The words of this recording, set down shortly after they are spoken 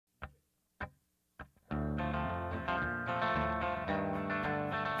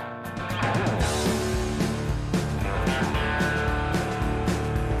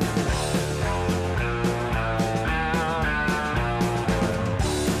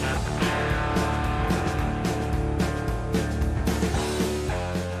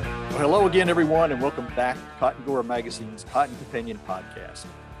Hello again, everyone, and welcome back to Cotton Grower Magazine's Cotton Companion podcast.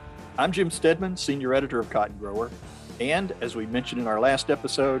 I'm Jim Stedman, Senior Editor of Cotton Grower, and as we mentioned in our last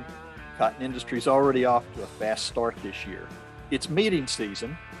episode, cotton industry is already off to a fast start this year. It's meeting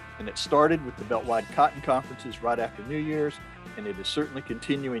season, and it started with the Beltwide Cotton Conferences right after New Year's, and it is certainly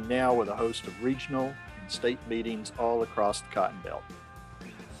continuing now with a host of regional and state meetings all across the Cotton Belt.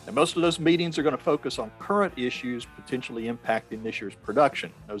 And most of those meetings are going to focus on current issues potentially impacting this year's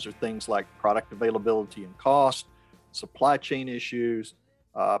production. Those are things like product availability and cost, supply chain issues,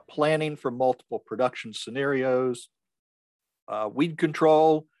 planning for multiple production scenarios, weed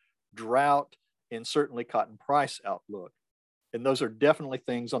control, drought, and certainly cotton price outlook. And those are definitely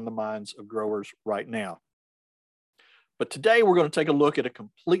things on the minds of growers right now. But today we're going to take a look at a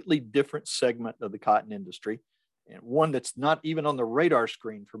completely different segment of the cotton industry, and one that's not even on the radar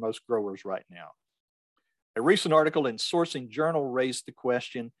screen for most growers right now. A recent article in Sourcing Journal raised the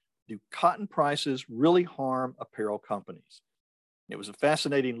question, do cotton prices really harm apparel companies? It was a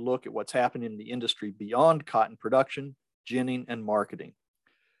fascinating look at what's happening in the industry beyond cotton production, ginning, and marketing.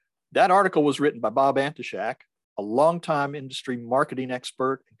 That article was written by Bob Antoshak, a longtime industry marketing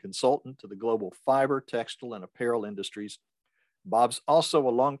expert and consultant to the global fiber, textile, and apparel industries. Bob's also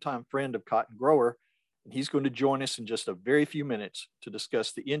a longtime friend of Cotton Grower, and he's going to join us in just a very few minutes to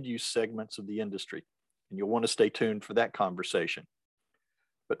discuss the end-use segments of the industry. And you'll want to stay tuned for that conversation.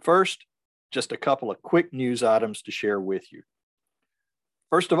 But first, just a couple of quick news items to share with you.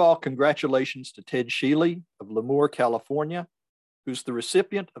 First of all, congratulations to Ted Sheely of Lemoore, California, who's the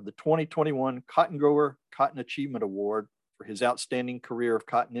recipient of the 2021 Cotton Grower Cotton Achievement Award for his outstanding career of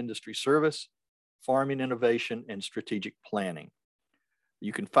cotton industry service, farming innovation, and strategic planning.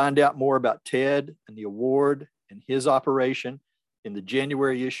 You can find out more about Ted and the award and his operation in the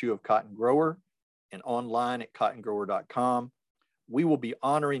January issue of Cotton Grower and online at cottongrower.com. We will be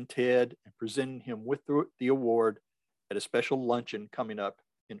honoring Ted and presenting him with the award at a special luncheon coming up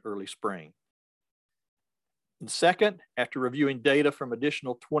in early spring. And second, after reviewing data from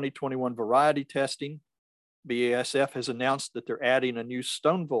additional 2021 variety testing, BASF has announced that they're adding a new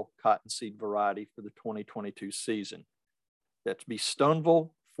Stoneville cottonseed variety for the 2022 season. That's be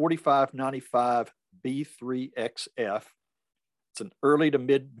Stoneville 4595 B3XF. It's an early to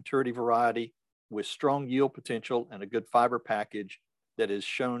mid maturity variety with strong yield potential and a good fiber package that is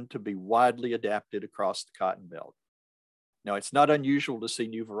shown to be widely adapted across the cotton belt. Now, it's not unusual to see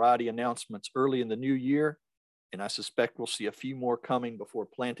new variety announcements early in the new year, and I suspect we'll see a few more coming before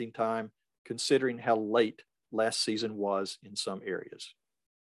planting time, considering how late last season was in some areas.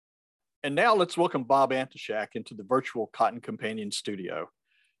 And now let's welcome Bob Antoshak into the virtual Cotton Companion studio.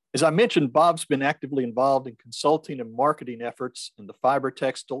 As I mentioned, Bob's been actively involved in consulting and marketing efforts in the fiber,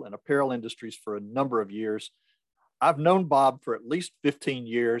 textile, and apparel industries for a number of years. I've known Bob for at least 15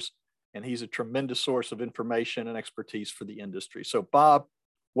 years, and he's a tremendous source of information and expertise for the industry. So Bob,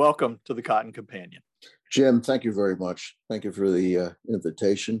 welcome to the Cotton Companion. Jim, thank you very much. Thank you for the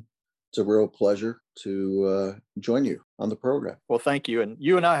invitation. It's a real pleasure to join you on the program. Well, thank you. And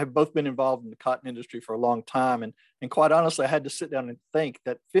you and I have both been involved in the cotton industry for a long time. And quite honestly, I had to sit down and think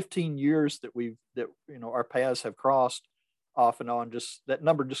that 15 years that our paths have crossed off and on, just that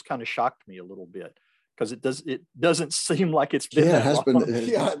number just kind of shocked me a little bit, because it doesn't seem like it's been that long.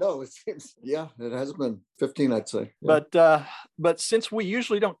 It has been 15, I'd say. Yeah. But since we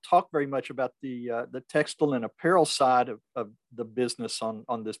usually don't talk very much about the textile and apparel side of the business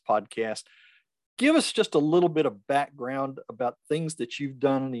on this podcast, give us just a little bit of background about things that you've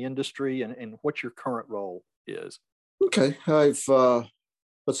done in the industry and what your current role is. Okay, I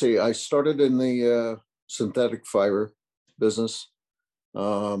started in the synthetic fiber business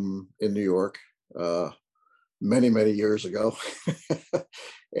in New York many years ago,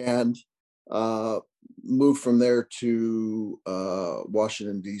 and moved from there to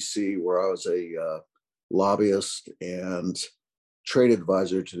Washington, D.C., where I was a lobbyist and trade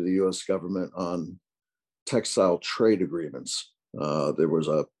advisor to the U.S. government on textile trade agreements. There was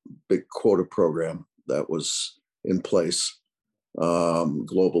a big quota program that was in place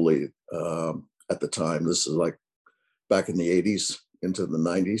globally at the time. This is like back in the 80s into the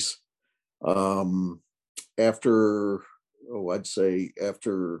 90s. After well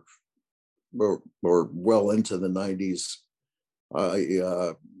into the 90s,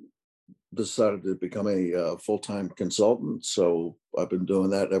 I decided to become a full-time consultant. So I've been doing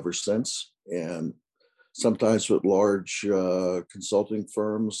that ever since, and sometimes with large consulting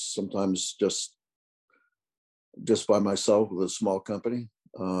firms, sometimes just by myself with a small company.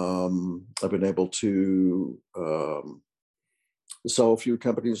 I've been able to sell a few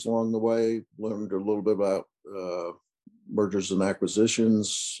companies along the way, learned a little bit about mergers and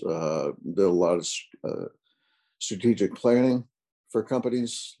acquisitions, did a lot of strategic planning for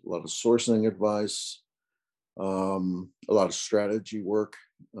companies, a lot of sourcing advice, a lot of strategy work.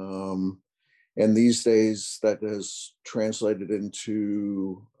 And these days that has translated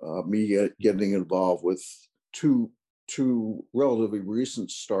into me getting involved with two relatively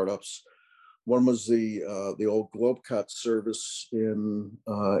recent startups. One was the old Globe Cut service in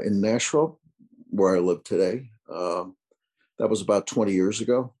Nashville, where I live today. That was about 20 years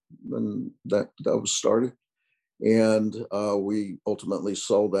ago when that was started. And we ultimately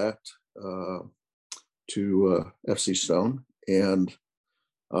sold that to FC Stone. And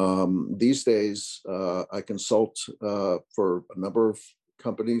these days, I consult for a number of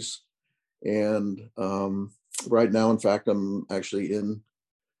companies. And right now, in fact, I'm actually in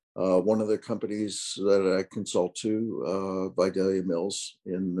one of the companies that I consult to, Vidalia Mills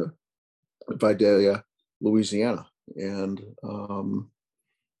in Vidalia, Louisiana. And I'm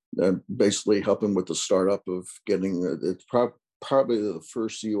basically helping with the startup of getting, it's probably the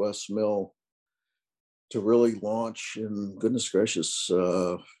first US mill to really launch in, goodness gracious,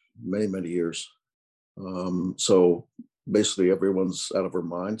 many, many years. So basically everyone's out of their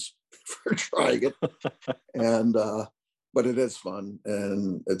minds for trying it. And, but it is fun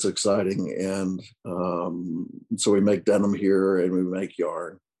and it's exciting. And so we make denim here and we make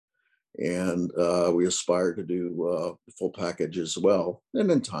yarn. And we aspire to do the full package as well. And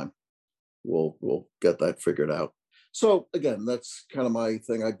in time, we'll get that figured out. So again, that's kind of my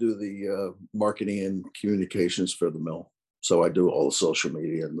thing. I do the marketing and communications for the mill. So I do all the social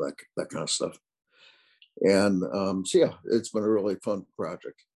media and that kind of stuff. And so yeah, it's been a really fun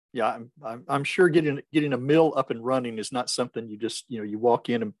project. Yeah, I'm sure getting a mill up and running is not something you just, you walk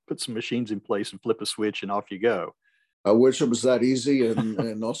in and put some machines in place and flip a switch and off you go. I wish it was that easy,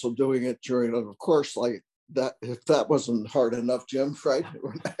 and also doing it during, of course, like that. If that wasn't hard enough, Jim, right?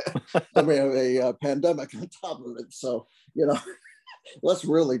 Then we have a pandemic on top of it. So let's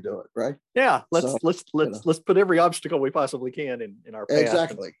really do it, right? Yeah, let's put every obstacle we possibly can in our path.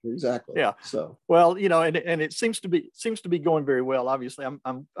 Exactly. Yeah. So well, and it seems to be going very well. Obviously,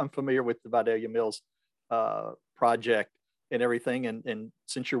 I'm familiar with the Vidalia Mills project and everything, and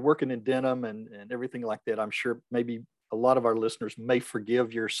since you're working in denim and everything like that, I'm sure maybe a lot of our listeners may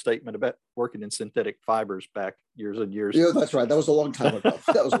forgive your statement about working in synthetic fibers back years and years. Yeah, that's right. That was a long time ago.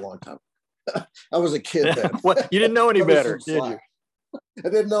 That was a long time. I was a kid then. Well, you didn't know any better, did you? I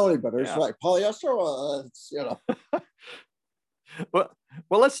didn't know any better. It's like polyester. Well,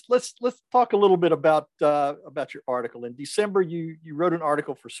 let's talk a little bit about your article. In December, you wrote an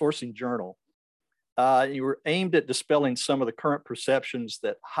article for Sourcing Journal. You were aimed at dispelling some of the current perceptions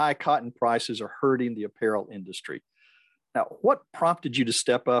that high cotton prices are hurting the apparel industry. Now, what prompted you to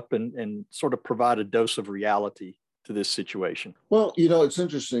step up and sort of provide a dose of reality to this situation? Well, it's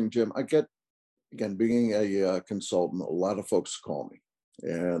interesting, Jim. I get, again, being a consultant, a lot of folks call me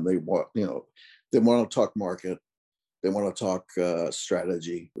and they want to talk market. They want to talk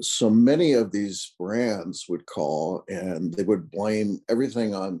strategy. So many of these brands would call and they would blame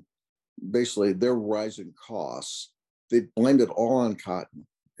everything on basically their rising costs. They blamed it all on cotton.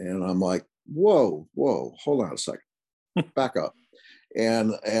 And I'm like, whoa, hold on a second. Back up.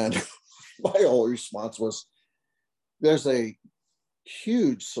 And my whole response was, there's a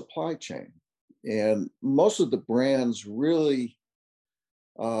huge supply chain. And most of the brands really,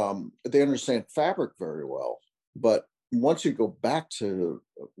 they understand fabric very well. But once you go back to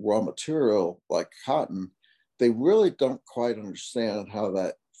raw material like cotton, they really don't quite understand how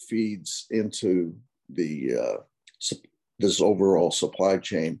that feeds into this overall supply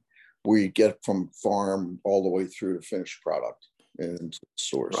chain, where you get from farm all the way through to finished product and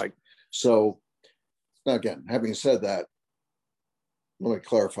stores. Right. So now again, having said that, let me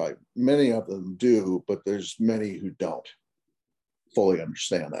clarify. Many of them do, but there's many who don't fully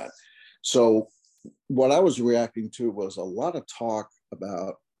understand that. So what I was reacting to was a lot of talk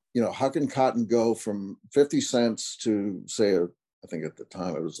about, how can cotton go from 50 cents to, say, I think at the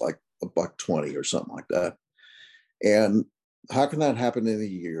time it was like $1.20 or something like that. And how can that happen in a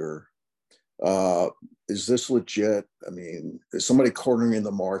year? Is this legit? I mean, is somebody cornering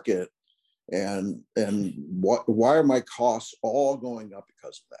the market? And why are my costs all going up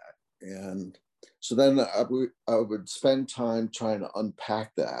because of that? And so then I would spend time trying to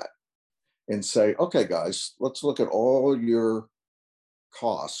unpack that and say, okay, guys, let's look at all your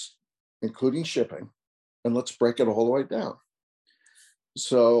costs, including shipping, and let's break it all the way down.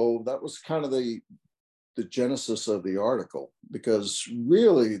 So that was kind of the genesis of the article, because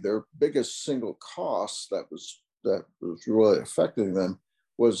really their biggest single cost that was really affecting them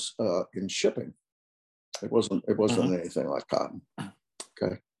was in shipping. It wasn't anything like cotton.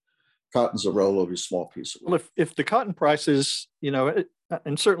 Okay. Cotton's a relatively small piece of it. Well, if the cotton prices,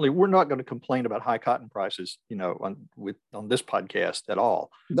 and certainly we're not going to complain about high cotton prices, on this podcast at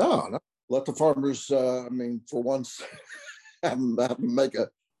all. No. Let the farmers, for once, have them make a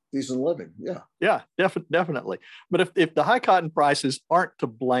decent living. Yeah. Yeah, definitely. But if the high cotton prices aren't to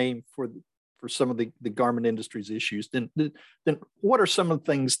blame for some of the garment industry's issues, then what are some of the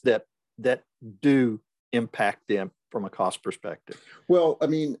things that do impact them from a cost perspective? Well,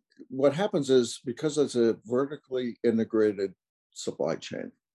 what happens is, because it's a vertically integrated supply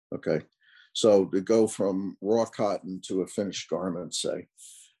chain, okay? So to go from raw cotton to a finished garment, say,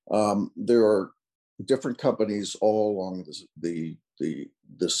 there are different companies all along the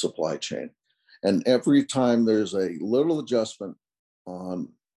supply chain. And every time there's a little adjustment on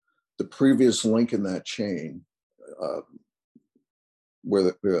the previous link in that chain,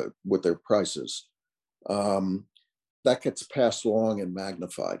 with their prices, that gets passed along and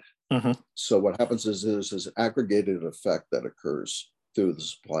magnified. Mm-hmm. So what happens is there's this aggregated effect that occurs through the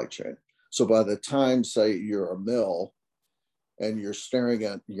supply chain. So by the time, say, you're a mill and you're staring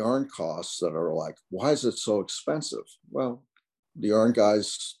at yarn costs that are like, why is it so expensive? Well, the yarn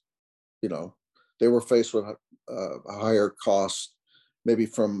guys, they were faced with a higher cost, maybe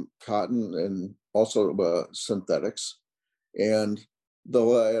from cotton and also synthetics, and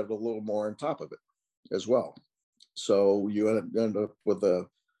they'll add a little more on top of it as well. So you end up with a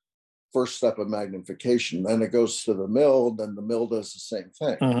first step of magnification. Then it goes to the mill. Then the mill does the same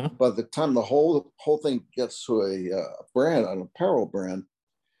thing. Mm-hmm. By the time the whole thing gets to a brand, an apparel brand,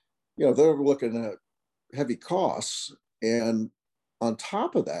 they're looking at heavy costs. And on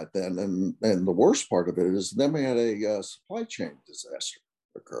top of that, then, and the worst part of it is, then we had a supply chain disaster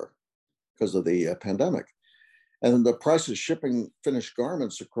occur because of the pandemic. And the price of shipping finished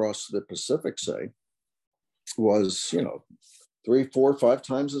garments across the Pacific, say, was 3, 4, 5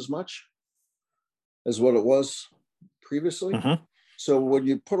 times as much as what it was previously. Mm-hmm. So when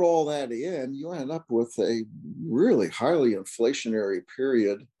you put all that in, you end up with a really highly inflationary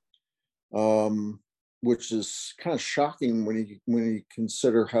period, which is kind of shocking when you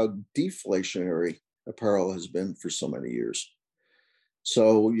consider how deflationary apparel has been for so many years.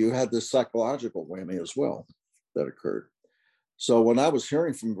 So you had this psychological whammy as well that occurred. So when I was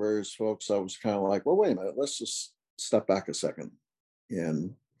hearing from various folks, I was kind of like, well, wait a minute, let's just step back a second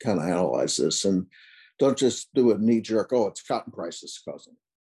and kind of analyze this, and don't just do a knee jerk, oh, it's cotton prices causing,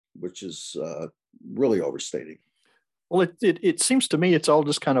 which is really overstating. Well, it seems to me it's all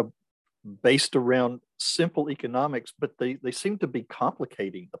just kind of based around simple economics, but they seem to be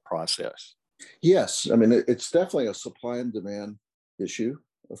complicating the process. Yes. It's definitely a supply and demand issue,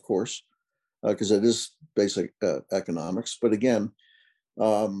 of course, because it is basic economics. But again,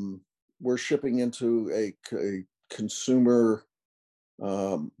 we're shipping into a consumer.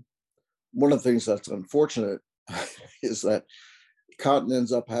 One of the things that's unfortunate is that cotton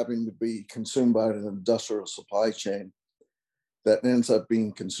ends up having to be consumed by an industrial supply chain that ends up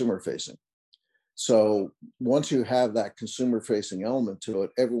being consumer facing. So once you have that consumer facing element to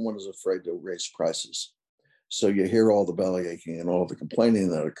it, everyone is afraid to raise prices. So you hear all the belly aching and all the complaining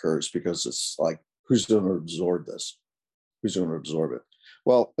that occurs, because it's like, who's going to absorb this? Who's going to absorb it?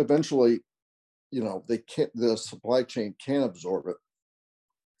 Well, eventually, the supply chain can't absorb it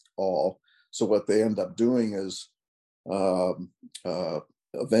all. So what they end up doing is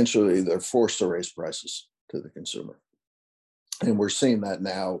eventually they're forced to raise prices to the consumer. And we're seeing that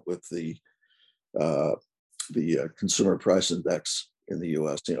now with the consumer price index in the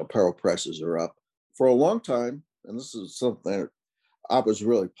U.S. Apparel prices are up for a long time. And this is something I was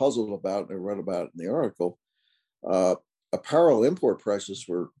really puzzled about, and I read about it in the article. Apparel import prices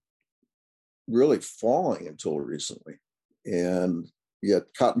were really falling until recently. And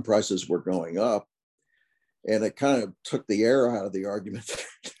yet cotton prices were going up. And it kind of took the air out of the argument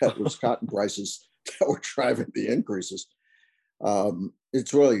that it was cotton prices that were driving the increases.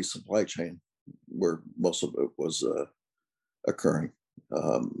 It's really supply chain where most of it was occurring,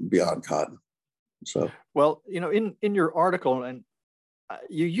 beyond cotton. So, well, in your article, and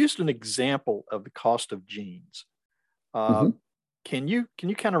you used an example of the cost of jeans. mm-hmm. Can you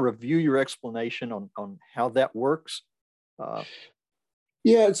kind of review your explanation on how that works?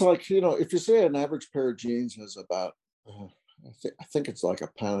 Yeah, it's like, if you say an average pair of jeans has about, I think it's like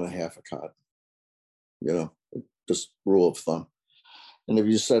 £1.50 a cotton, just rule of thumb. And if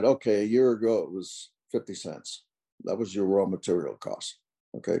you said, okay, a year ago it was 50 cents, that was your raw material cost.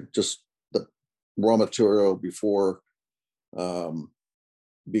 Okay, just the raw material before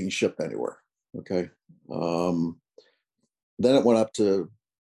being shipped anywhere. Okay, then it went up to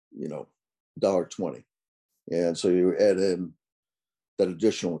 $1.20. And so you add in that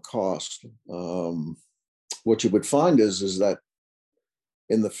additional cost. What you would find is that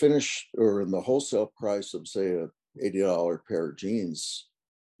in the finish or in the wholesale price of, say, a $80 pair of jeans,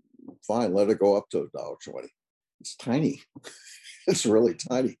 fine, let it go up to $1.20. It's tiny. It's really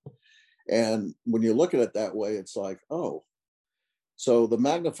tiny. And when you look at it that way, it's like, oh, so the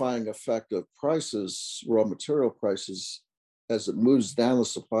magnifying effect of prices, raw material prices, as it moves down the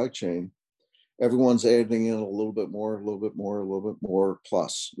supply chain, everyone's adding in a little bit more, a little bit more, a little bit more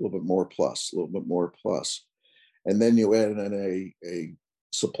plus, a little bit more plus, a little bit more plus. And then you add in a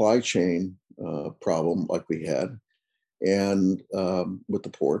supply chain problem like we had, and with the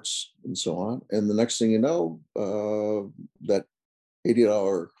ports and so on. And the next thing you know, that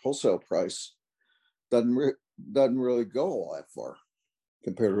 $80 wholesale price doesn't really go all that far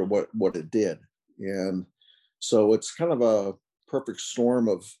compared to what it did. And so it's kind of a perfect storm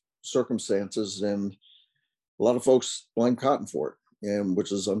of circumstances, and a lot of folks blame cotton for it, and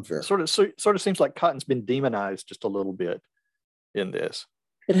which is unfair. Sort of seems like cotton's been demonized just a little bit in this.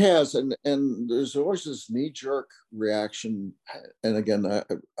 It has, and there's always this knee-jerk reaction. And again,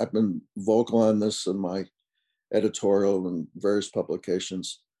 I've been vocal on this in my editorial and various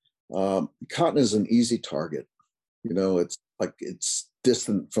publications. Cotton is an easy target. It's like it's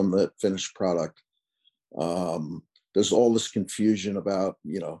distant from the finished product. There's all this confusion about,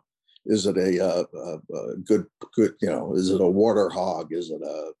 is it a good, is it a water hog? Is it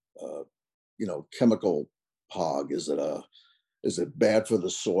a chemical hog? Is it bad for the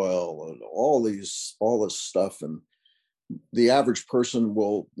soil? And all this stuff. And the average person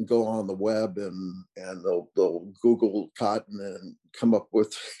will go on the web and they'll Google cotton and come up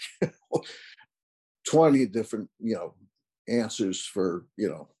with 20 different, answers for,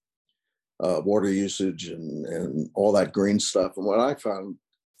 water usage and all that green stuff. And what I found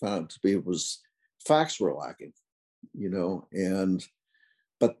to be was facts were lacking,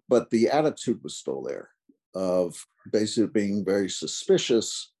 but the attitude was still there of basically being very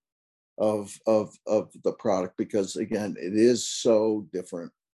suspicious of the product, because again, it is so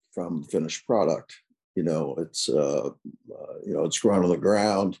different from the finished product. It's it's grown on the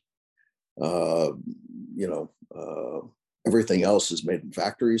ground. Everything else is made in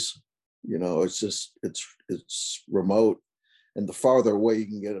factories. It's remote, and the farther away you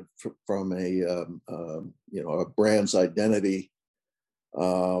can get it from a brand's identity,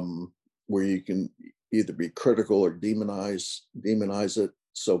 where you can either be critical or demonize it,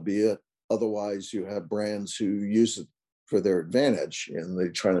 so be it. Otherwise, you have brands who use it for their advantage, and they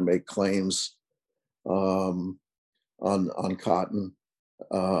try to make claims on cotton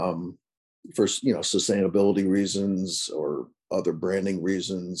for sustainability reasons or other branding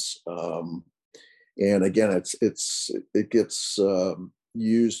reasons. And again, it gets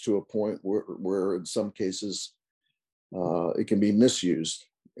used to a point where in some cases it can be misused,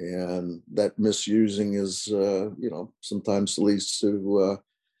 and that misusing is sometimes leads to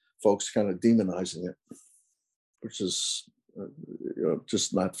folks kind of demonizing it, which is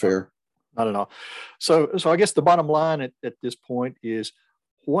just not fair. Not at all. So I guess the bottom line at this point is,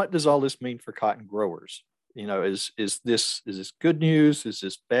 what does all this mean for cotton growers? Is this good news? Is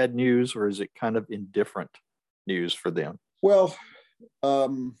this bad news? Or is it kind of indifferent news for them? Well,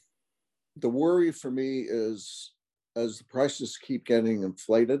 the worry for me is, as the prices keep getting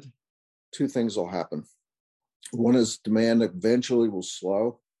inflated, two things will happen. One is demand eventually will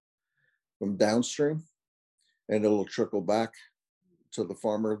slow from downstream, and it'll trickle back to the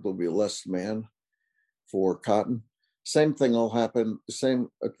farmer. There'll be less demand for cotton. Same thing will happen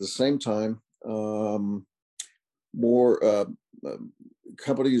at the same time. More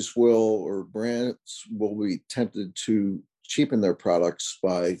companies or brands will be tempted to cheapen their products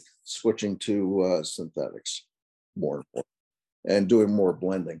by switching to synthetics more and doing more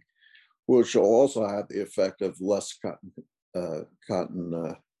blending, which will also have the effect of less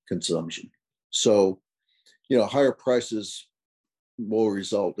cotton consumption. So, higher prices will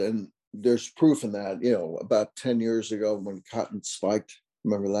result, and there's proof in that. About 10 years ago when cotton spiked,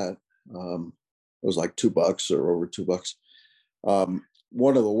 remember that? It was like $2 or over $2.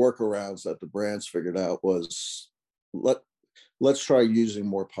 One of the workarounds that the brands figured out was let's try using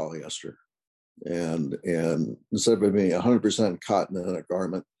more polyester, and instead of being 100% cotton in a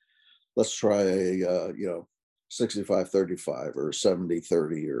garment, let's try a 65-35 or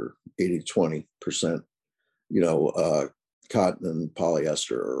 70-30 or 80-20%, cotton and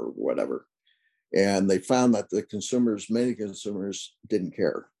polyester or whatever. And they found that many consumers didn't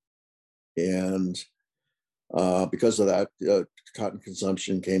care. And because of that, cotton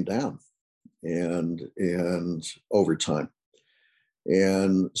consumption came down and over time.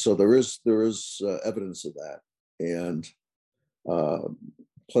 And so there is evidence of that. And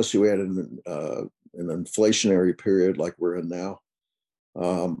plus you add an inflationary period like we're in now,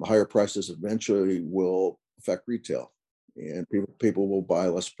 higher prices eventually will affect retail, and people will buy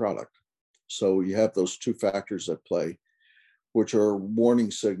less product. So you have those two factors at play, which are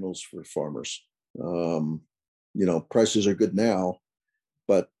warning signals for farmers. Prices are good now,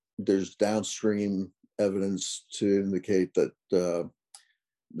 but there's downstream evidence to indicate that the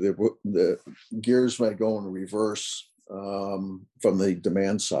gears might go in reverse from the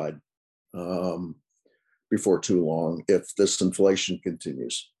demand side before too long if this inflation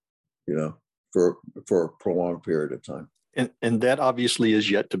continues, for a prolonged period of time. And that obviously is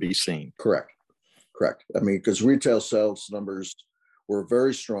yet to be seen. Correct. I mean, because retail sales numbers were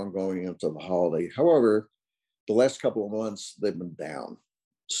very strong going into the holiday. However, the last couple of months, they've been down.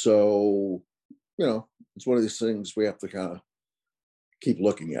 So, it's one of these things we have to kind of keep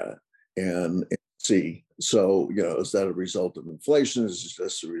looking at it and see. So, is that a result of inflation? Is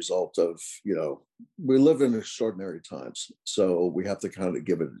this a result of, we live in extraordinary times. So we have to kind of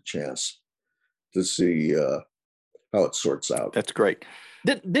give it a chance to see how it sorts out. That's great.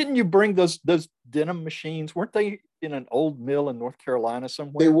 Didn't you bring those denim machines? Weren't they in an old mill in North Carolina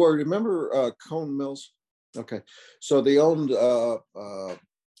somewhere? They were. Remember Cone Mills? Okay. So they owned,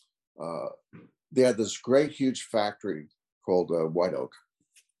 they had this great, huge factory called White Oak.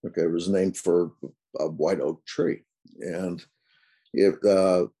 Okay. It was named for a white oak tree. And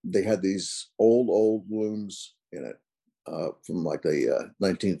they had these old looms in it from like the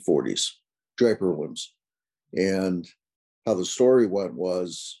 1940s, draper looms. And how the story went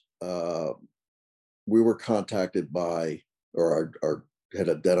was we were contacted by, or our head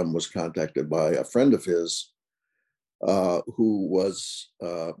of denim was contacted by a friend of his who was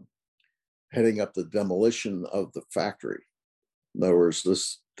heading up the demolition of the factory. In other words,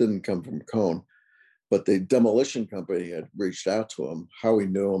 this didn't come from Cone, but the demolition company had reached out to him. How he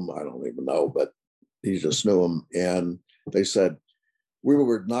knew him, I don't even know, but he just knew him. And they said, we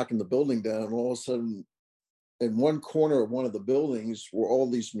were knocking the building down, and all of a sudden, in one corner of one of the buildings were all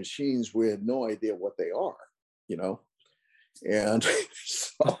these machines. We had no idea what they are, And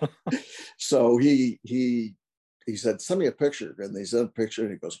so he said, send me a picture. And they sent a picture,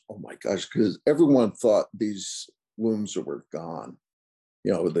 and he goes, oh my gosh, because everyone thought these looms were gone.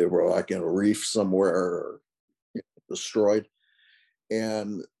 They were like in a reef somewhere or destroyed.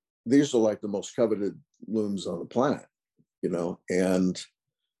 And these are like the most coveted looms on the planet, And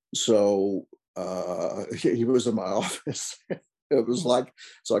so he was in my office. It was like,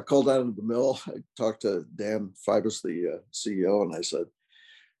 so I called out of the mill. I talked to Dan Fibus, the CEO, and I said,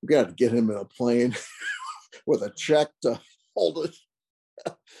 we got to get him in a plane with a check to hold it.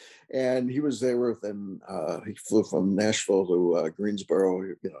 And he was there within, he flew from Nashville to Greensboro,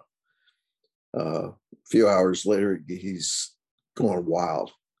 a few hours later, he's going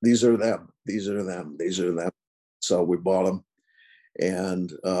wild. These are them. So we bought them.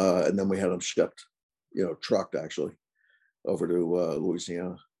 And then we had them shipped, trucked actually over to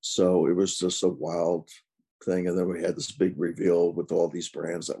Louisiana. So it was just a wild thing. And then we had this big reveal with all these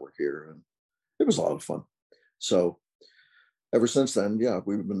brands that were here, and it was a lot of fun. So ever since then,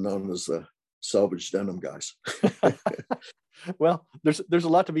 we've been known as the salvage denim guys. Well, there's a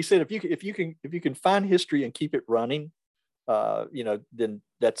lot to be said. If you can find history and keep it running, then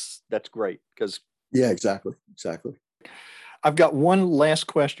that's great. Because exactly. I've got one last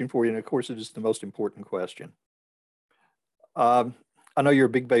question for you, and of course, it is the most important question. I know you're a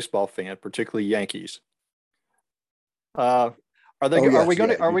big baseball fan, particularly Yankees. Are we going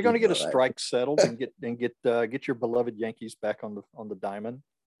to get a strike settled and get your beloved Yankees back on the diamond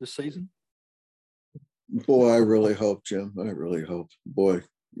this season? Boy, I really hope, Jim. I really hope. Boy,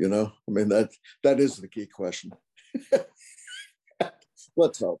 that is the key question.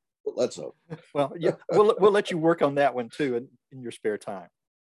 Let's hope. Well, yeah, we'll let you work on that one too in your spare time.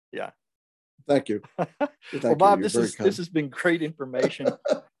 Yeah. Thank you. Well, Bob, this has been great information.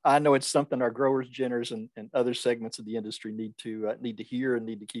 I know it's something our growers, ginners, and other segments of the industry need to hear and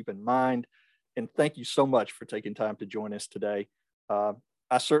need to keep in mind. And thank you so much for taking time to join us today.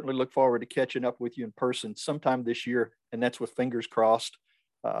 I certainly look forward to catching up with you in person sometime this year, and that's with fingers crossed.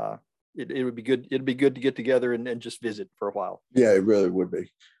 It would be good. It'd be good to get together and just visit for a while. Yeah, it really would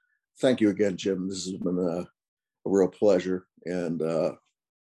be. Thank you again, Jim. This has been a real pleasure, and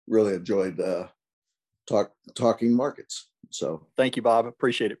really enjoyed talking markets. So thank you, Bob.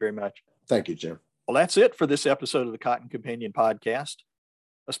 Appreciate it very much. Thank you, Jim. Well, that's it for this episode of the Cotton Companion podcast.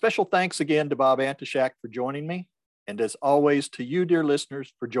 A special thanks again to Bob Antoshak for joining me. And as always, to you, dear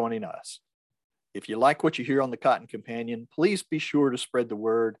listeners, for joining us. If you like what you hear on the Cotton Companion, please be sure to spread the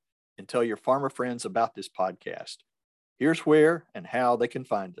word and tell your farmer friends about this podcast. Here's where and how they can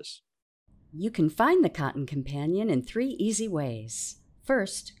find us. You can find the Cotton Companion in 3 easy ways.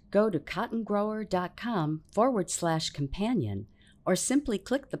 First, go to cottongrower.com/companion or simply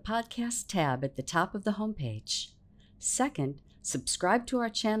click the podcast tab at the top of the homepage. Second, subscribe to our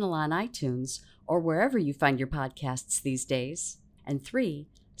channel on iTunes or wherever you find your podcasts these days. And 3,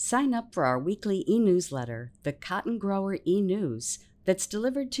 sign up for our weekly e-newsletter, the Cotton Grower e-News, that's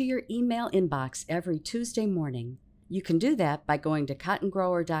delivered to your email inbox every Tuesday morning. You can do that by going to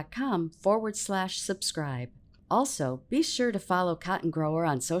cottongrower.com/subscribe. Also, be sure to follow Cotton Grower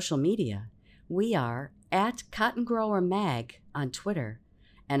on social media. We are at Cotton Grower Mag on Twitter,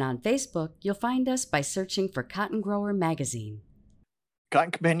 and on Facebook, you'll find us by searching for Cotton Grower Magazine.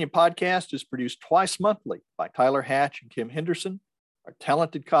 Cotton Companion Podcast is produced twice monthly by Tyler Hatch and Kim Henderson, our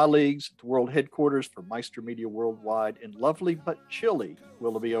talented colleagues at the world headquarters for Meister Media Worldwide in lovely but chilly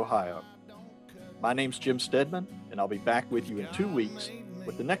Willoughby, Ohio. My name's Jim Stedman, and I'll be back with you in 2 weeks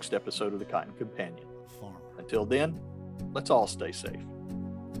with the next episode of the Cotton Companion. Until then, let's all stay safe.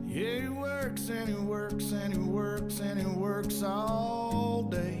 Yeah, he works and he works and he works and he works all